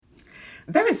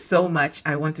There is so much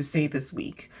I want to say this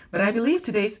week, but I believe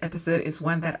today's episode is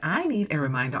one that I need a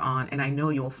reminder on, and I know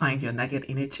you'll find your nugget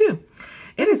in it too.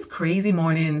 It is crazy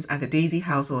mornings at the Daisy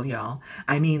household, y'all.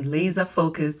 I mean, laser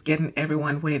focused, getting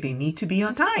everyone where they need to be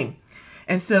on time.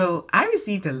 And so I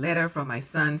received a letter from my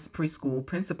son's preschool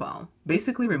principal,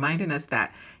 basically reminding us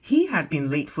that he had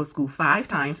been late for school 5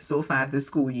 times so far this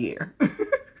school year.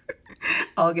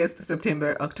 August,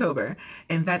 September, October,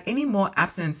 and that any more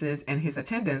absences and his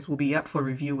attendance will be up for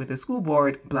review with the school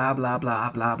board, blah, blah, blah,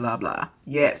 blah, blah, blah.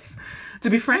 Yes. To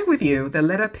be frank with you, the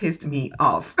letter pissed me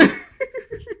off.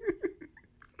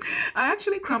 I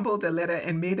actually crumbled the letter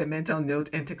and made a mental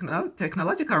note and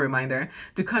technological reminder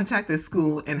to contact the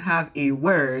school and have a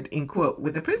word, in quote,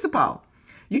 with the principal.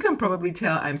 You can probably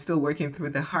tell I'm still working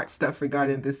through the hard stuff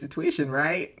regarding this situation,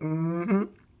 right?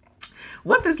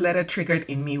 What this letter triggered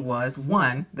in me was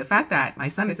one, the fact that my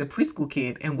son is a preschool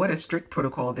kid and what a strict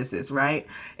protocol this is, right?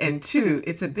 And two,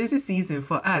 it's a busy season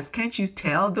for us. Can't you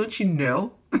tell? Don't you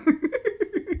know?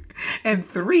 And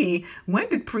three, when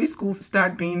did preschools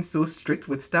start being so strict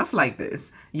with stuff like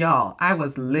this? Y'all, I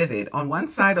was livid. On one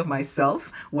side of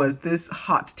myself was this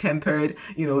hot tempered,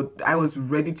 I was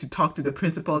ready to talk to the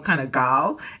principal kind of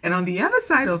gal. And on the other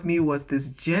side of me was this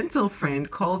gentle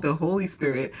friend called the Holy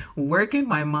Spirit working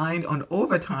my mind on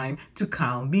overtime to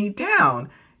calm me down.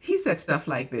 He said stuff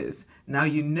like this. Now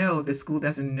you know the school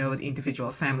doesn't know the individual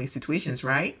family situations,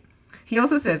 right? He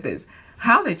also said this,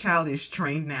 how the child is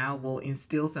trained now will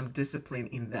instill some discipline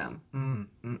in them.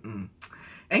 And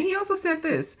he also said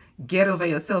this, get over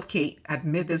yourself, Kate.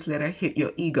 Admit this letter hit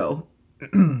your ego.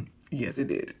 Yes, it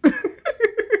did.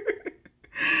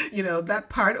 That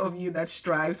part of you that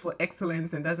strives for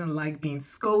excellence and doesn't like being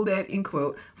scolded, in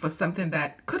quote, for something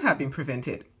that could have been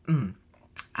prevented.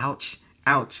 Ouch.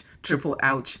 Ouch, triple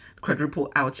ouch,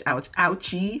 quadruple ouch, ouch,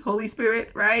 ouchie, Holy Spirit,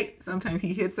 right? Sometimes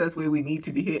he hits us where we need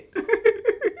to be hit.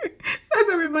 As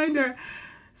a reminder,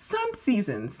 some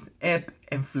seasons ebb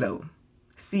and flow.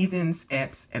 Seasons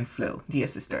ebbs and flow, dear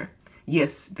sister.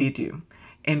 Yes, they do.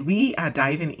 And we are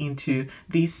diving into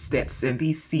these steps and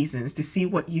these seasons to see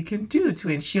what you can do to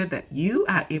ensure that you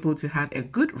are able to have a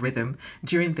good rhythm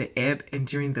during the ebb and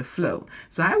during the flow.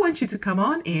 So I want you to come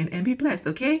on in and be blessed,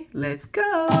 okay? Let's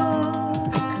go.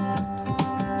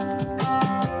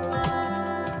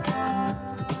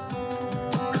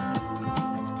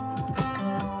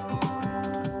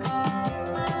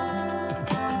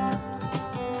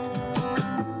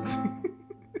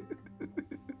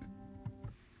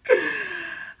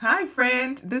 Hi,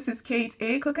 friend. This is Kate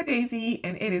A. Daisy,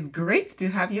 and it is great to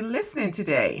have you listening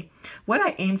today. What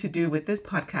I aim to do with this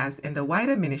podcast and the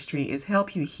wider ministry is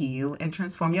help you heal and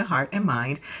transform your heart and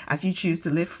mind as you choose to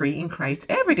live free in Christ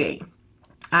every day.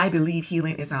 I believe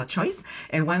healing is our choice,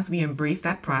 and once we embrace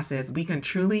that process, we can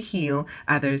truly heal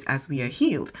others as we are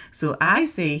healed. So I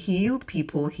say healed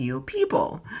people heal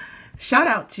people. Shout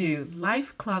out to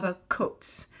Life Clover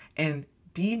Coats and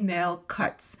D. Nell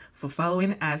Cuts for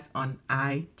following us on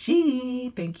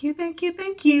IG. Thank you, thank you,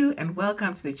 thank you. And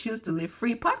welcome to the Choose to Live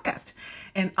Free podcast.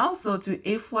 And also to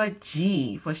Ifwa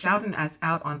G for shouting us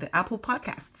out on the Apple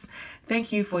Podcasts.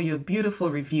 Thank you for your beautiful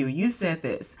review. You said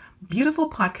this, beautiful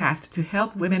podcast to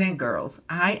help women and girls.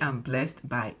 I am blessed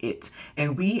by it.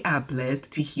 And we are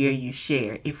blessed to hear you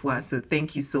share, Ifwa. So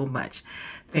thank you so much.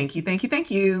 Thank you, thank you,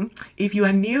 thank you. If you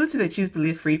are new to the Choose to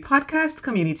Live Free podcast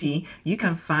community, you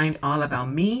can find all about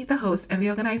me, the host, and the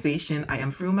organization. I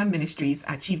am Free Woman Ministries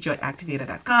at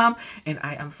chiefjoyactivator.com and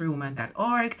I am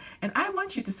freewoman.org. And I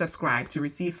want you to subscribe to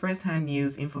receive first-hand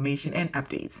news, information, and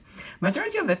updates.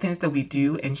 Majority of the things that we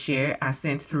do and share are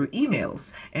sent through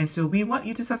emails. And so we want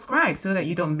you to subscribe so that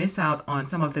you don't miss out on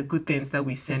some of the good things that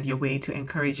we send your way to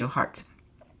encourage your heart.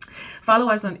 Follow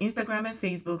us on Instagram and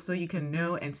Facebook so you can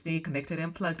know and stay connected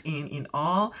and plugged in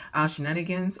all our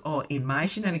shenanigans or in my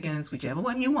shenanigans, whichever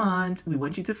one you want. We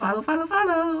want you to follow.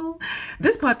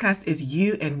 This podcast is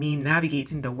you and me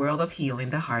navigating the world of healing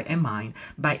the heart and mind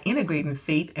by integrating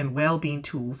faith and well-being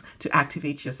tools to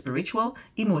activate your spiritual,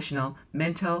 emotional,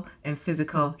 mental, and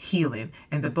physical healing.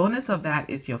 And the bonus of that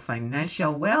is your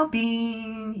financial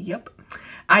well-being. Yep.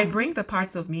 I bring the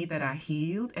parts of me that are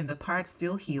healed and the parts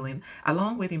still healing,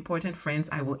 along with important friends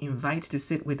I will invite to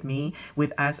sit with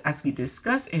us as we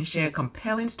discuss and share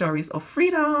compelling stories of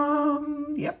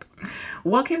freedom. Yep.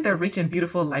 Walking the rich and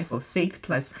beautiful life of faith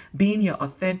plus being your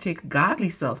authentic, godly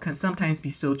self can sometimes be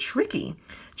so tricky.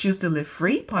 Choose to Live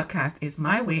Free podcast is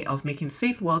my way of making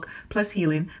faith walk plus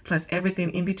healing plus everything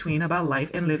in between about life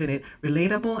and living it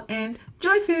relatable and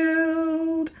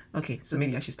joy-filled. Okay, so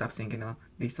maybe I should stop singing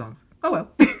these songs. Oh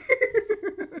well.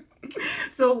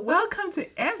 So welcome to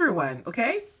everyone,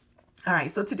 okay? All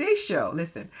right, so today's show,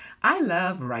 listen, I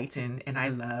love writing and I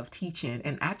love teaching.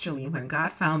 And actually, when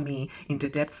God found me in the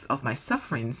depths of my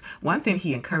sufferings, one thing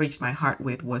He encouraged my heart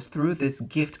with was through this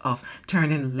gift of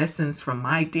turning lessons from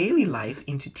my daily life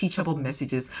into teachable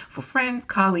messages for friends,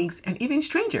 colleagues, and even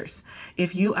strangers.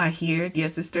 If you are here, dear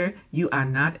sister, you are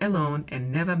not alone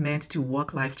and never meant to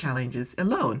walk life challenges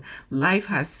alone. Life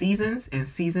has seasons, and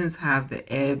seasons have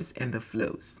the ebbs and the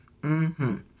flows.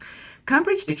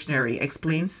 Cambridge Dictionary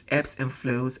explains ebbs and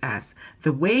flows as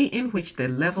the way in which the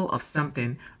level of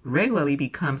something regularly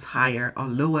becomes higher or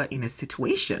lower in a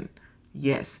situation.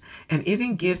 Yes, and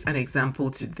even gives an example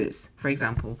to this. For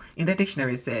example, in the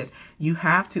dictionary it says, you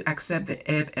have to accept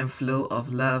the ebb and flow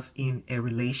of love in a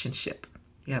relationship.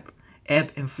 Yep,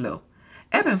 ebb and flow.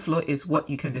 Ebb and flow is what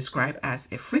you can describe as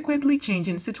a frequently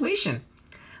changing situation.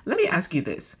 Let me ask you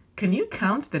this. Can you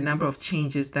count the number of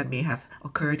changes that may have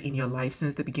occurred in your life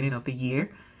since the beginning of the year?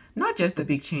 Not just the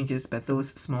big changes, but those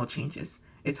small changes.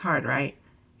 It's hard, right?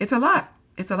 It's a lot.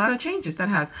 It's a lot of changes that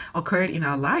have occurred in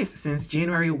our lives since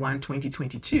January 1,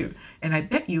 2022. And I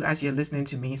bet you, as you're listening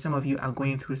to me, some of you are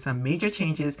going through some major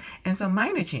changes and some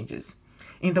minor changes.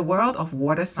 In the world of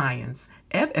water science,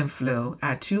 ebb and flow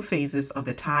are two phases of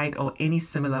the tide or any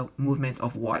similar movement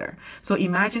of water. So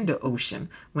imagine the ocean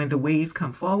when the waves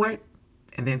come forward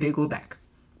and then they go back.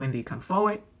 When they come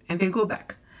forward and they go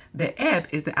back. The ebb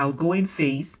is the outgoing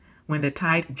phase when the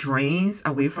tide drains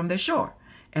away from the shore.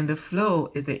 And the flow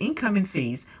is the incoming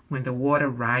phase when the water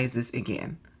rises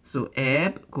again. So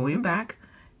ebb going back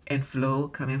and flow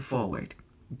coming forward.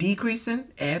 Decreasing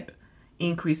ebb,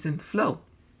 increasing flow.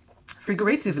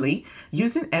 Figuratively,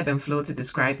 using ebb and flow to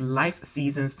describe life's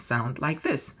seasons sound like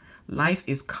this. Life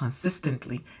is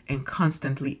consistently and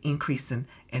constantly increasing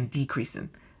and decreasing.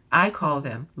 I call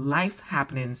them life's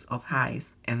happenings of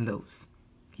highs and lows.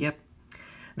 Yep.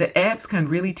 The ebbs can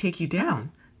really take you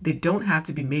down. They don't have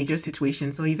to be major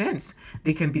situations or events.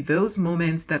 They can be those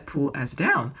moments that pull us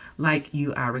down, like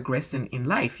you are regressing in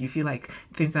life. You feel like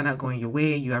things are not going your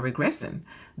way, you are regressing.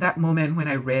 That moment when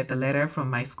I read the letter from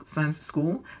my son's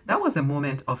school, that was a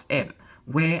moment of ebb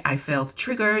where I felt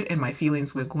triggered and my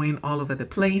feelings were going all over the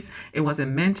place. It was a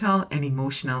mental and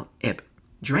emotional ebb.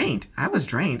 Drained. I was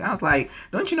drained. I was like,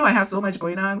 don't you know I have so much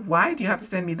going on? Why do you have to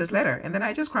send me this letter? And then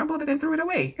I just crumbled it and threw it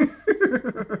away.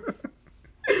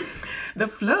 The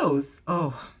flows.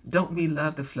 Oh, don't we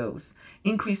love the flows?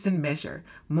 Increase in measure.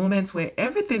 Moments where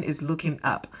everything is looking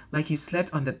up, like you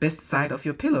slept on the best side of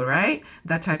your pillow, right?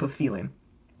 That type of feeling.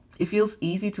 It feels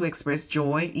easy to express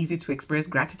joy, easy to express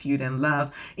gratitude and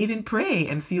love, even pray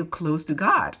and feel close to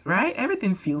God, right?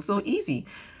 Everything feels so easy.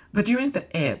 But during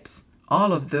the ebbs,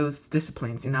 all of those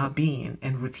disciplines in our being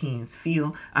and routines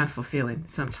feel unfulfilling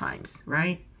sometimes,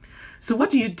 right? So, what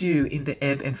do you do in the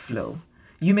ebb and flow?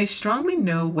 You may strongly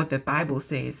know what the Bible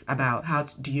says about how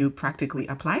do you practically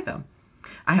apply them.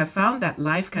 I have found that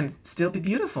life can still be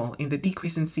beautiful in the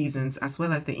decreasing seasons as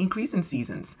well as the increasing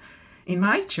seasons. In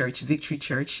my church, Victory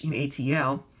Church in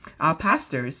ATL, our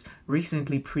pastors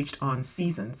recently preached on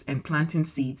seasons and planting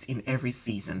seeds in every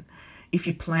season. If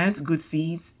you plant good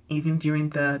seeds even during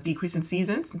the decreasing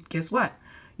seasons, guess what?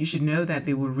 You should know that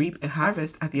they will reap a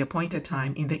harvest at the appointed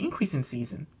time in the increasing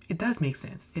season. It does make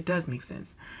sense. It does make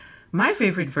sense. My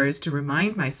favorite verse to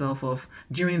remind myself of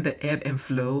during the ebb and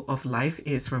flow of life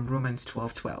is from Romans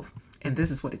 12:12. And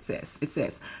this is what it says. It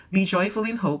says, be joyful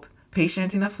in hope,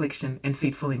 patient in affliction, and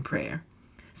faithful in prayer.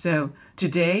 So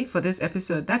today, for this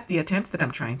episode, that's the attempt that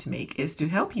I'm trying to make, is to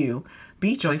help you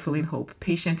be joyful in hope,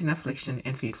 patient in affliction,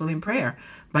 and faithful in prayer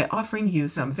by offering you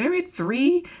some very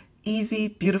three easy,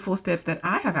 beautiful steps that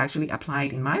I have actually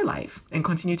applied in my life and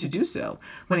continue to do so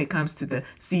when it comes to the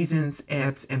seasons,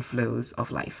 ebbs, and flows of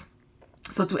life.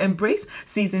 So to embrace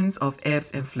seasons of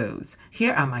ebbs and flows,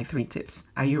 here are my 3 tips.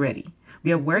 Are you ready?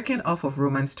 We are working off of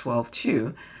Romans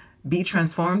 12:2. Be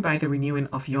transformed by the renewing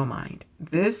of your mind.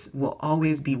 This will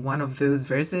always be one of those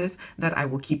verses that I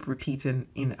will keep repeating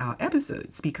in our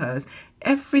episodes because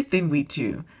everything we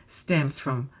do stems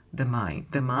from the mind.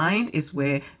 The mind is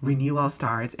where renewal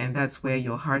starts, and that's where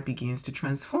your heart begins to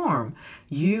transform.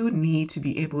 You need to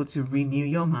be able to renew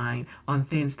your mind on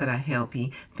things that are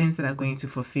healthy, things that are going to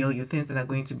fulfill you, things that are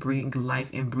going to bring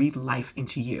life and breathe life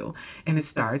into you. And it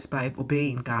starts by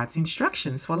obeying God's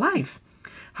instructions for life.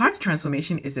 Heart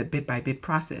transformation is a bit-by-bit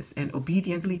process, and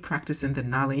obediently practicing the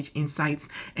knowledge, insights,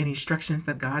 and instructions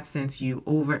that God sends you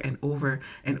over and over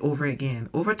and over again.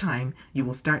 Over time, you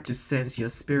will start to sense your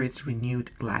spirit's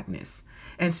renewed gladness.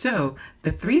 And so,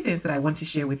 the 3 things that I want to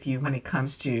share with you when it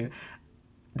comes to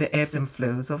the ebbs and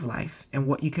flows of life and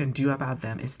what you can do about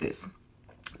them is this.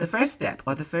 The first step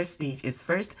or the first stage is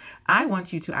first, I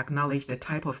want you to acknowledge the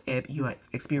type of ebb you are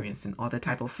experiencing or the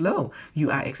type of flow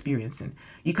you are experiencing.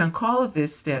 You can call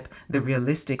this step the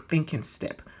realistic thinking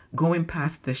step, going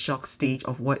past the shock stage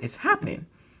of what is happening.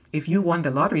 If you won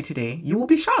the lottery today, you will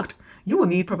be shocked. You will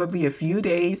need probably a few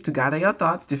days to gather your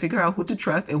thoughts to figure out who to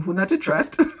trust and who not to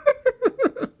trust.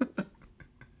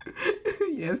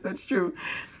 Yes, that's true.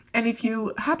 And if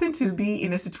you happen to be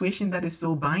in a situation that is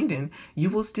so binding, you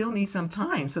will still need some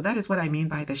time. So that is what I mean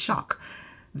by the shock.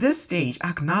 This stage,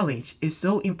 acknowledge, is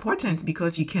so important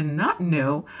because you cannot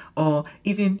know or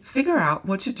even figure out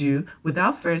what to do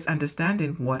without first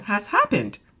understanding what has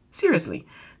happened. Seriously,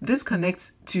 this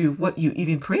connects to what you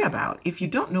even pray about. If you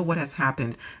don't know what has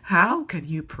happened, how can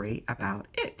you pray about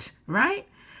it, right?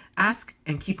 Ask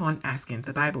and keep on asking,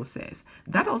 the Bible says.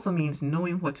 That also means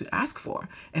knowing what to ask for.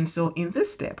 And so in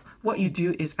this step, what you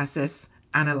do is assess,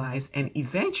 analyze, and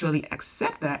eventually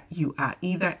accept that you are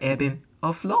either ebbing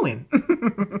or flowing.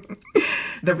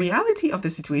 The reality of the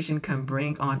situation can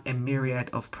bring on a myriad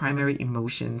of primary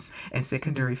emotions and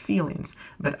secondary feelings,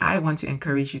 but I want to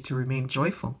encourage you to remain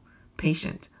joyful,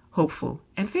 patient, hopeful,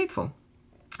 and faithful.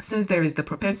 Since there is the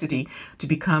propensity to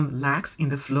become lax in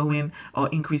the flowing or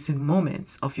increasing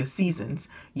moments of your seasons,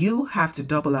 you have to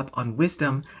double up on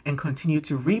wisdom and continue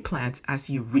to replant as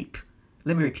you reap.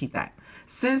 Let me repeat that.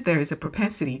 Since there is a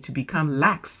propensity to become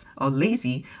lax or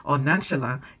lazy or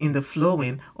nonchalant in the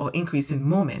flowing or increasing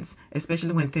moments,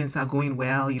 especially when things are going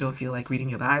well, you don't feel like reading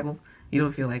your Bible, you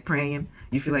don't feel like praying,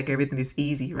 you feel like everything is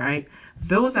easy, right?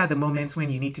 Those are the moments when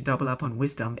you need to double up on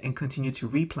wisdom and continue to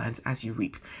replant as you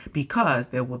reap, because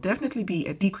there will definitely be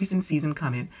a decreasing season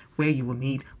coming where you will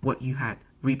need what you had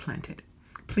replanted.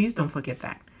 Please don't forget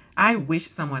that. I wish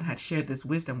someone had shared this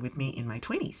wisdom with me in my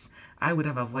 20s. I would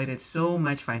have avoided so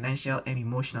much financial and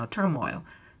emotional turmoil.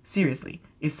 Seriously,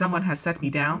 if someone has sat me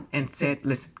down and said,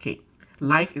 listen, Kate,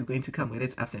 life is going to come with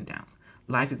its ups and downs.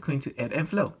 Life is going to ebb and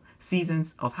flow.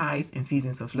 Seasons of highs and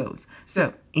seasons of lows.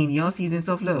 So in your seasons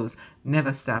of lows,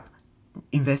 never stop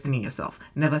investing in yourself.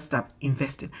 Never stop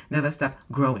investing. Never stop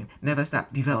growing. Never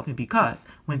stop developing, because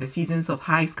when the seasons of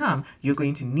highs come, you're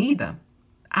going to need them.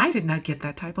 I did not get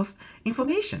that type of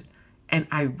information. And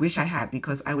I wish I had,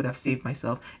 because I would have saved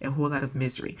myself a whole lot of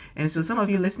misery. And so some of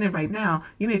you listening right now,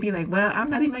 you may be like, well, I'm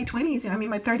not in my 20s. I'm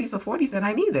in my 30s or 40s and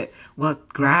I need it. Well,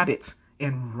 grab it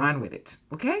and run with it.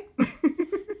 Okay?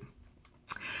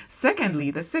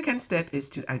 Secondly, the second step is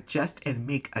to adjust and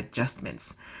make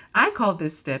adjustments. I call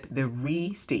this step the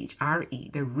re stage, R-E,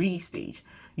 the re stage.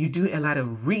 You do a lot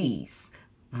of re's,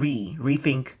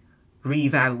 rethink,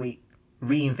 reevaluate,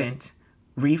 reinvent,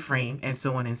 reframe, and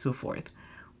so on and so forth.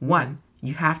 One,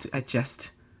 you have to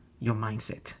adjust your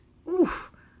mindset.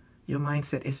 Oof, your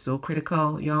mindset is so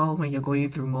critical, y'all, when you're going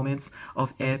through moments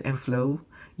of ebb and flow.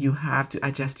 You have to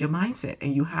adjust your mindset,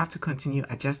 and you have to continue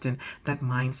adjusting that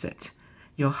mindset.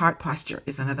 Your heart posture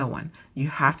is another one. You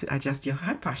have to adjust your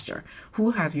heart posture.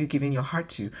 Who have you given your heart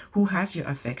to? Who has your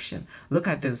affection? Look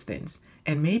at those things.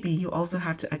 And maybe you also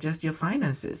have to adjust your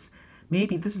finances.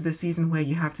 Maybe this is the season where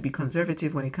you have to be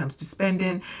conservative when it comes to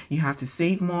spending. You have to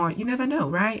save more. You never know,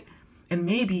 right? And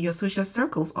maybe your social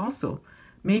circles also.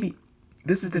 Maybe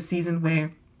this is the season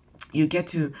where you get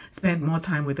to spend more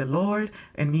time with the Lord,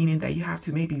 and meaning that you have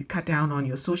to maybe cut down on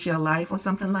your social life or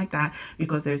something like that,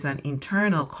 because there's an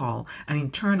internal call, an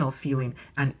internal feeling,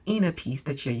 an inner peace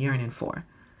that you're yearning for.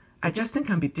 Adjusting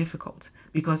can be difficult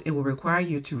because it will require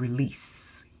you to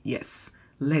release. Yes,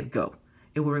 let go.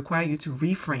 It will require you to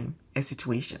reframe a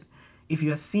situation. If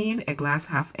you are seeing a glass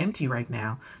half empty right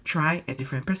now, try a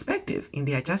different perspective in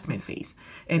the adjustment phase.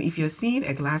 And if you're seeing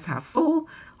a glass half full,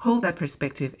 hold that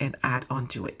perspective and add on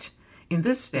to it. In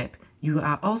this step, you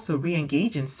are also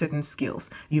re-engaging certain skills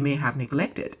you may have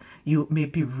neglected. You may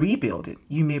be rebuilding.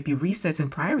 You may be resetting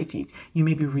priorities. You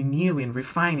may be renewing,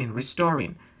 refining,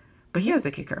 restoring. But here's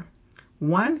the kicker.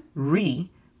 One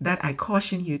that I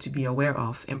caution you to be aware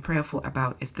of and prayerful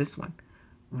about is this one.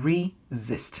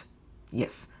 Resist.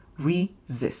 Yes,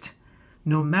 resist.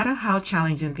 No matter how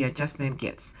challenging the adjustment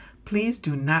gets, please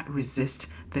do not resist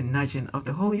the nudging of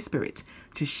the Holy Spirit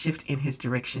to shift in His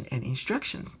direction and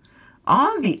instructions.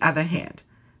 On the other hand,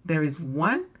 there is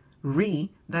one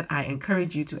that I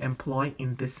encourage you to employ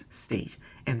in this stage,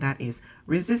 and that is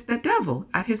resist the devil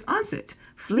at his onset.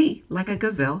 Flee like a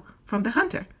gazelle from the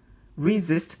hunter.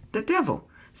 Resist the devil.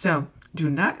 So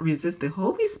do not resist the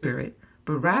Holy Spirit,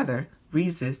 but rather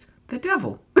resist the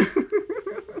devil.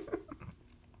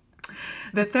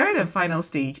 The third and final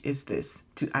stage is this: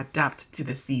 to adapt to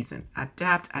the season.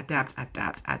 Adapt,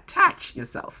 attach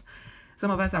yourself. Some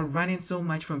of us are running so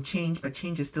much from change, but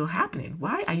change is still happening.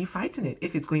 Why are you fighting it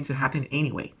if it's going to happen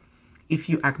anyway? if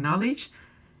you acknowledge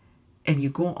and you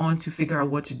go on to figure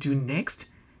out what to do next,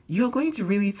 you're going to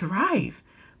really thrive.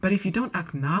 But if you don't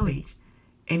acknowledge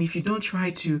and if you don't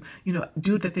try to,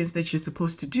 do the things that you're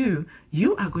supposed to do,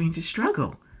 you are going to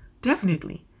struggle.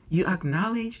 Definitely. You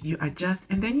acknowledge, you adjust,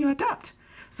 and then you adapt.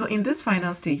 So in this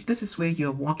final stage, this is where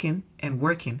you're walking and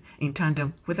working in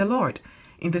tandem with the Lord.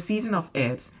 In the season of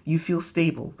ebbs, you feel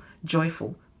stable,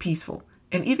 joyful, peaceful.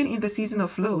 And even in the season of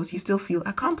flows, you still feel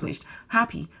accomplished,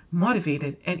 happy,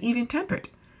 motivated, and even tempered.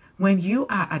 When you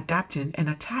are adapting and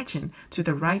attaching to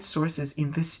the right sources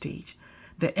in this stage,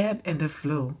 the ebb and the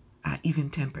flow are even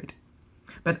tempered.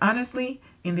 But honestly,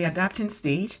 in the adapting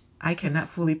stage, I cannot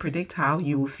fully predict how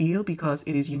you will feel because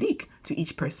it is unique to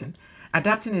each person.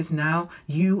 Adapting is now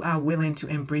you are willing to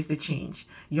embrace the change.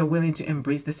 You're willing to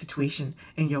embrace the situation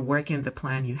and you're working the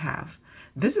plan you have.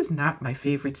 This is not my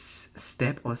favorite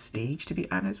step or stage, to be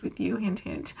honest with you, hint,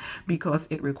 hint, because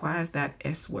it requires that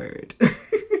S word.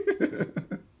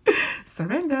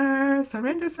 Surrender,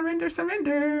 surrender, surrender,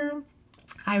 surrender.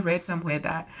 I read somewhere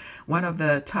that one of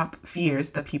the top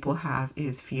fears that people have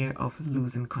is fear of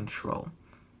losing control.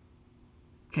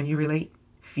 Can you relate?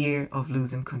 Fear of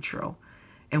losing control.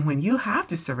 And when you have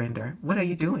to surrender, what are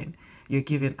you doing? You're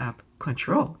giving up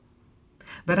control.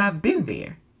 But I've been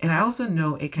there, and I also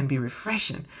know it can be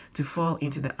refreshing to fall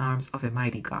into the arms of a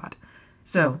mighty God.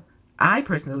 So I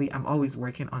personally am always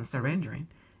working on surrendering.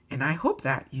 And I hope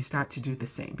that you start to do the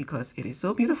same because it is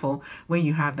so beautiful when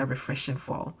you have that refreshing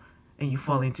fall and you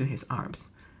fall into his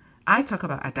arms. I talk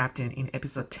about adapting in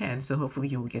episode 10, so hopefully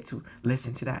you will get to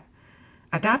listen to that.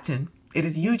 Adapting, it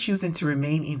is you choosing to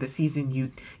remain in the season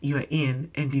you are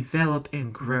in and develop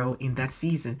and grow in that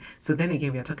season. So then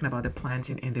again, we are talking about the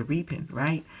planting and the reaping,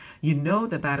 right? You know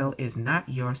the battle is not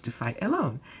yours to fight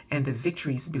alone and the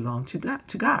victories belong to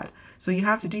God. So you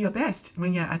have to do your best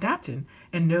when you're adapting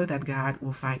and know that God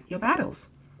will fight your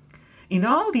battles. In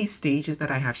all these stages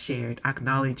that I have shared,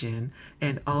 acknowledging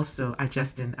and also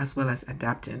adjusting as well as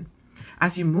adapting,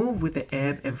 as you move with the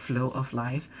ebb and flow of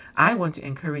life, I want to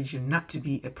encourage you not to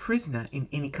be a prisoner in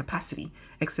any capacity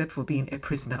except for being a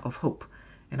prisoner of hope.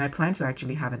 And I plan to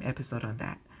actually have an episode on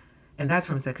that. And that's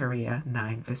from Zechariah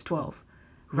 9 verse 12.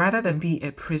 Rather than be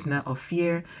a prisoner of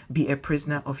fear, be a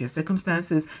prisoner of your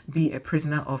circumstances, be a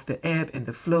prisoner of the ebb and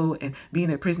the flow, and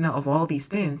being a prisoner of all these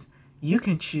things, you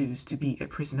can choose to be a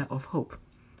prisoner of hope.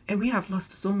 And we have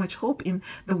lost so much hope in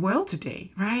the world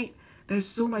today, right? There's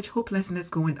so much hopelessness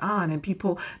going on and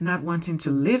people not wanting to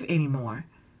live anymore.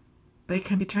 But it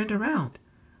can be turned around.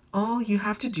 All you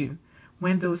have to do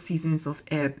when those seasons of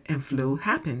ebb and flow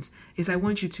happens is I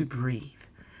want you to breathe.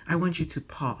 I want you to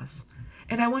pause.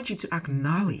 And I want you to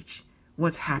acknowledge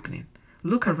what's happening.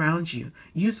 Look around you.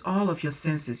 Use all of your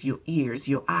senses, your ears,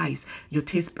 your eyes, your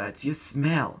taste buds, your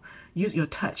smell. Use your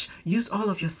touch. Use all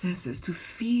of your senses to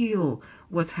feel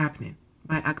what's happening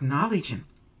by acknowledging.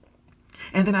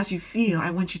 And then as you feel,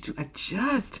 I want you to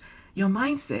adjust your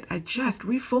mindset, adjust,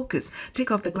 refocus,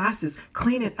 take off the glasses,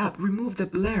 clean it up, remove the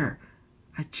blur,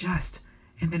 adjust,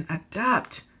 and then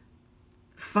adapt.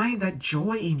 Find that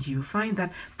joy in you. Find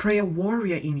that prayer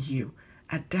warrior in you.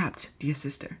 Adapt, dear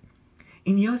sister.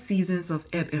 In your seasons of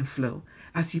ebb and flow,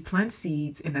 as you plant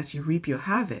seeds and as you reap your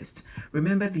harvest,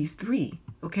 remember these three,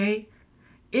 okay?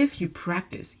 If you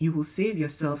practice, you will save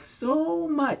yourself so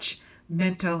much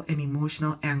mental and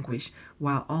emotional anguish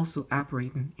while also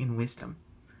operating in wisdom.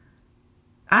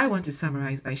 I want to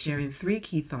summarize by sharing 3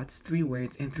 key thoughts, 3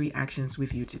 words, and 3 actions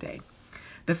with you today.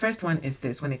 The first one is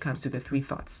this when it comes to the 3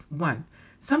 thoughts. 1,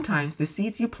 sometimes the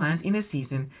seeds you plant in a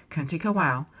season can take a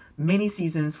while, many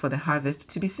seasons for the harvest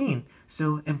to be seen,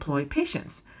 so employ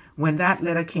patience. When that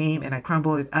letter came and I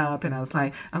crumbled it up and I was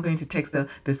like, I'm going to text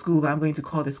the school, I'm going to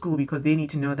call the school because they need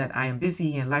to know that I am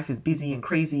busy and life is busy and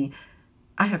crazy.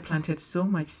 I had planted so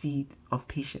much seed of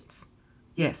patience.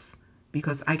 Yes,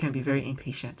 because I can be very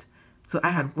impatient. So I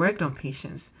had worked on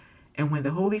patience. And when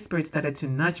the Holy Spirit started to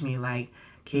nudge me like,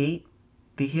 Kate,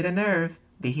 they hit a nerve,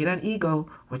 they hit an ego,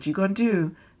 what you gonna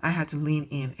do? I had to lean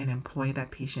in and employ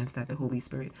that patience that the Holy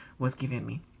Spirit was giving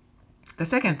me. The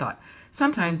second thought,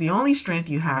 sometimes the only strength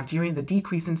you have during the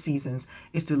decreasing seasons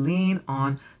is to lean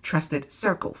on trusted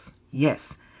circles.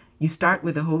 Yes, you start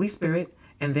with the Holy Spirit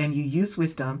and then you use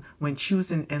wisdom when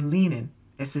choosing and leaning.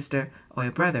 A sister or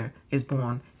a brother is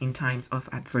born in times of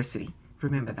adversity.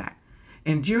 Remember that.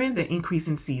 And during the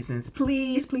increasing seasons,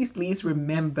 please, please, please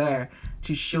remember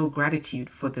to show gratitude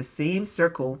for the same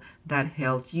circle that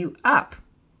held you up.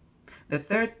 The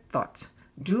third thought,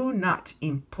 do not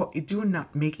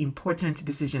make important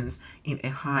decisions in a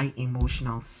high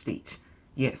emotional state.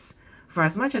 Yes, For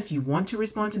as much as you want to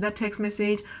respond to that text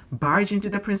message, barge into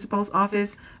the principal's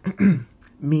office,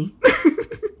 me,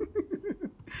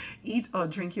 eat or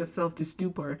drink yourself to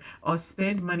stupor, or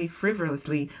spend money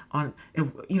frivolously on,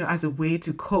 as a way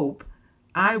to cope,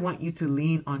 I want you to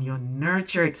lean on your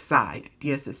nurtured side,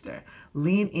 dear sister.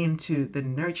 Lean into the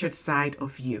nurtured side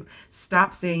of you.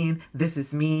 Stop saying, this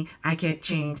is me, I can't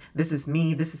change, this is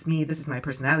me, this is me, this is my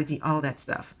personality, all that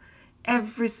stuff.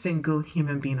 Every single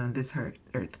human being on this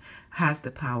earth has the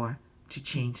power to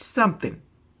change something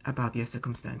about their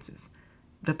circumstances.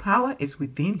 The power is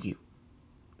within you.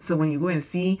 So when you go and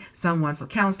see someone for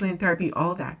counseling, therapy,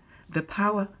 all that, the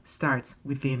power starts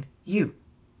within you.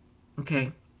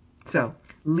 Okay? So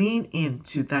lean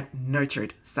into that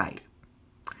nurtured side.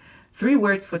 3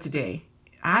 words for today.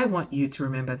 I want you to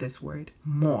remember this word,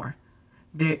 more.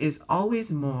 There is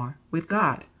always more with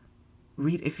God.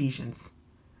 Read Ephesians.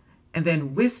 And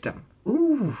then wisdom.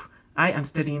 Ooh, I am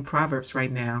studying Proverbs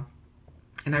right now.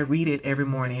 And I read it every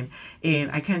morning.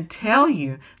 And I can tell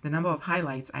you the number of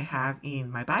highlights I have in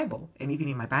my Bible and even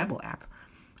in my Bible app.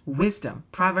 Wisdom.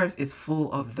 Proverbs is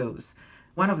full of those.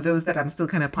 One of those that I'm still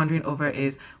kind of pondering over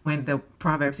is when the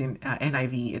Proverbs in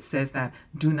NIV, it says that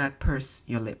do not purse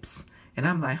your lips. And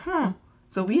I'm like,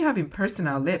 so we have been pursing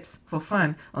our lips for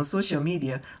fun on social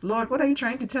media. Lord, what are you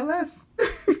trying to tell us?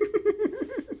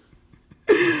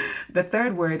 The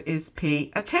 3rd word is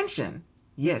pay attention.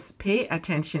 Yes, pay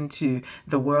attention to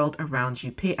the world around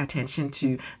you. Pay attention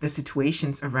to the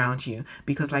situations around you.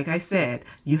 Because like I said,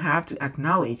 you have to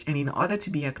acknowledge. And in order to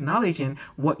be acknowledging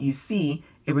what you see,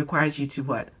 it requires you to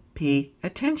what? Pay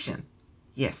attention.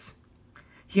 Yes.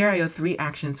 Here are your 3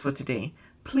 actions for today.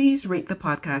 Please rate the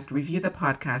podcast, review the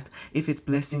podcast if it's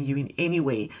blessing you in any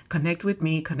way. Connect with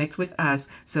me, connect with us,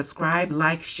 subscribe,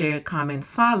 like, share, comment,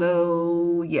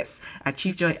 follow. Yes, at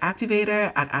Chief Joy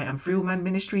Activator, at I Am Free Woman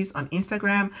Ministries on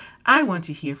Instagram. I want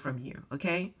to hear from you,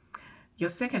 okay?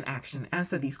 Your 2nd action,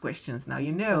 answer these questions. Now,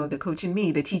 you know, the coach in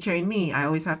me, the teacher in me, I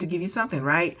always have to give you something,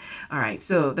 right? All right,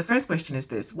 so the first question is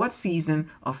this. What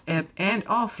season of ebb and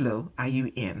or flow are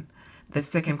you in? The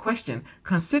 2nd question,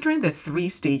 considering the 3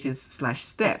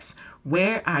 stages/steps,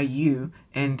 where are you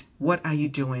and what are you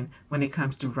doing when it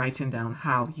comes to writing down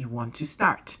how you want to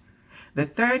start? The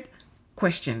 3rd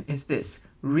question is this,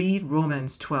 read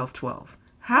Romans 12:12.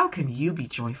 How can you be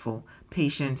joyful,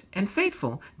 patient, and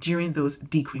faithful during those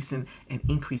decreasing and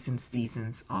increasing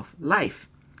seasons of life?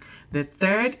 The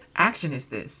 3rd action is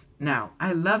this. Now,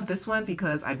 I love this one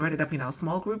because I brought it up in our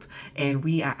small group and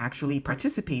we are actually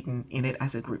participating in it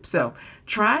as a group. So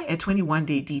try a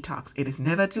 21-day detox. It is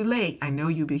never too late. I know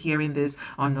you'll be hearing this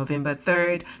on November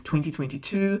 3rd,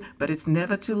 2022, but it's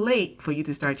never too late for you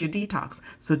to start your detox.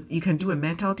 So you can do a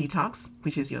mental detox,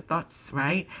 which is your thoughts,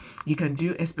 right? You can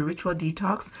do a spiritual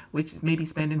detox, which is maybe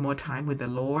spending more time with the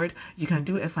Lord. You can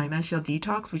do a financial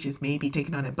detox, which is maybe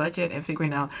taking on a budget and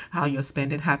figuring out how your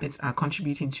spending habits are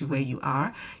contributing to where you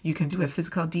are. You can do a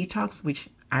physical detox, which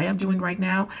I am doing right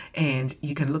now, and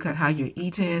you can look at how you're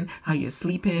eating, how you're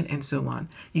sleeping, and so on.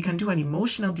 You can do an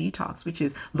emotional detox, which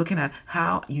is looking at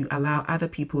how you allow other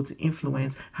people to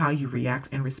influence how you react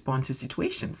and respond to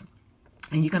situations.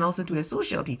 And you can also do a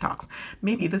social detox.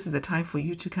 Maybe this is the time for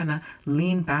you to kind of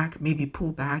lean back, maybe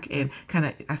pull back and kind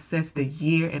of assess the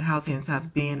year and how things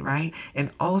have been, right?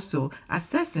 And also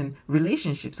assessing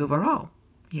relationships overall.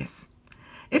 Yes.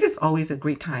 It is always a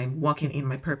great time walking in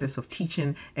my purpose of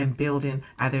teaching and building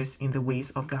others in the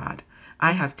ways of God.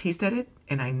 I have tasted it,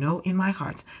 and I know in my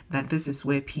heart that this is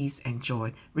where peace and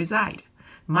joy reside.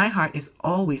 My heart is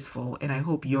always full, and I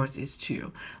hope yours is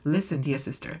too. Listen, dear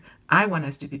sister, I want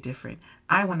us to be different.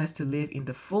 I want us to live in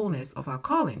the fullness of our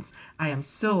callings. I am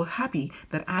so happy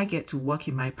that I get to walk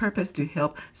in my purpose to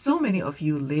help so many of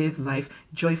you live life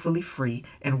joyfully free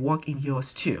and walk in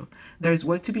yours too. There is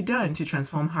work to be done to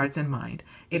transform hearts and mind.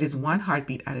 It is one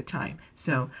heartbeat at a time.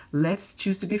 So let's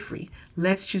choose to be free.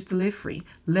 Let's choose to live free.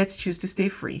 Let's choose to stay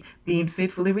free, being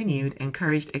faithfully renewed,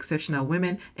 encouraged, exceptional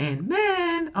women and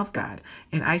men of God.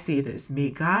 And I say this, may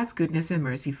God's goodness and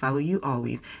mercy follow you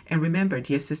always. And remember,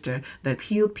 dear sister, that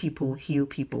healed people heal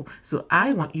people. So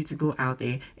I want you to go out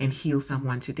there and heal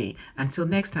someone today. Until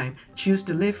next time, choose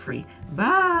to live free.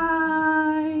 Bye.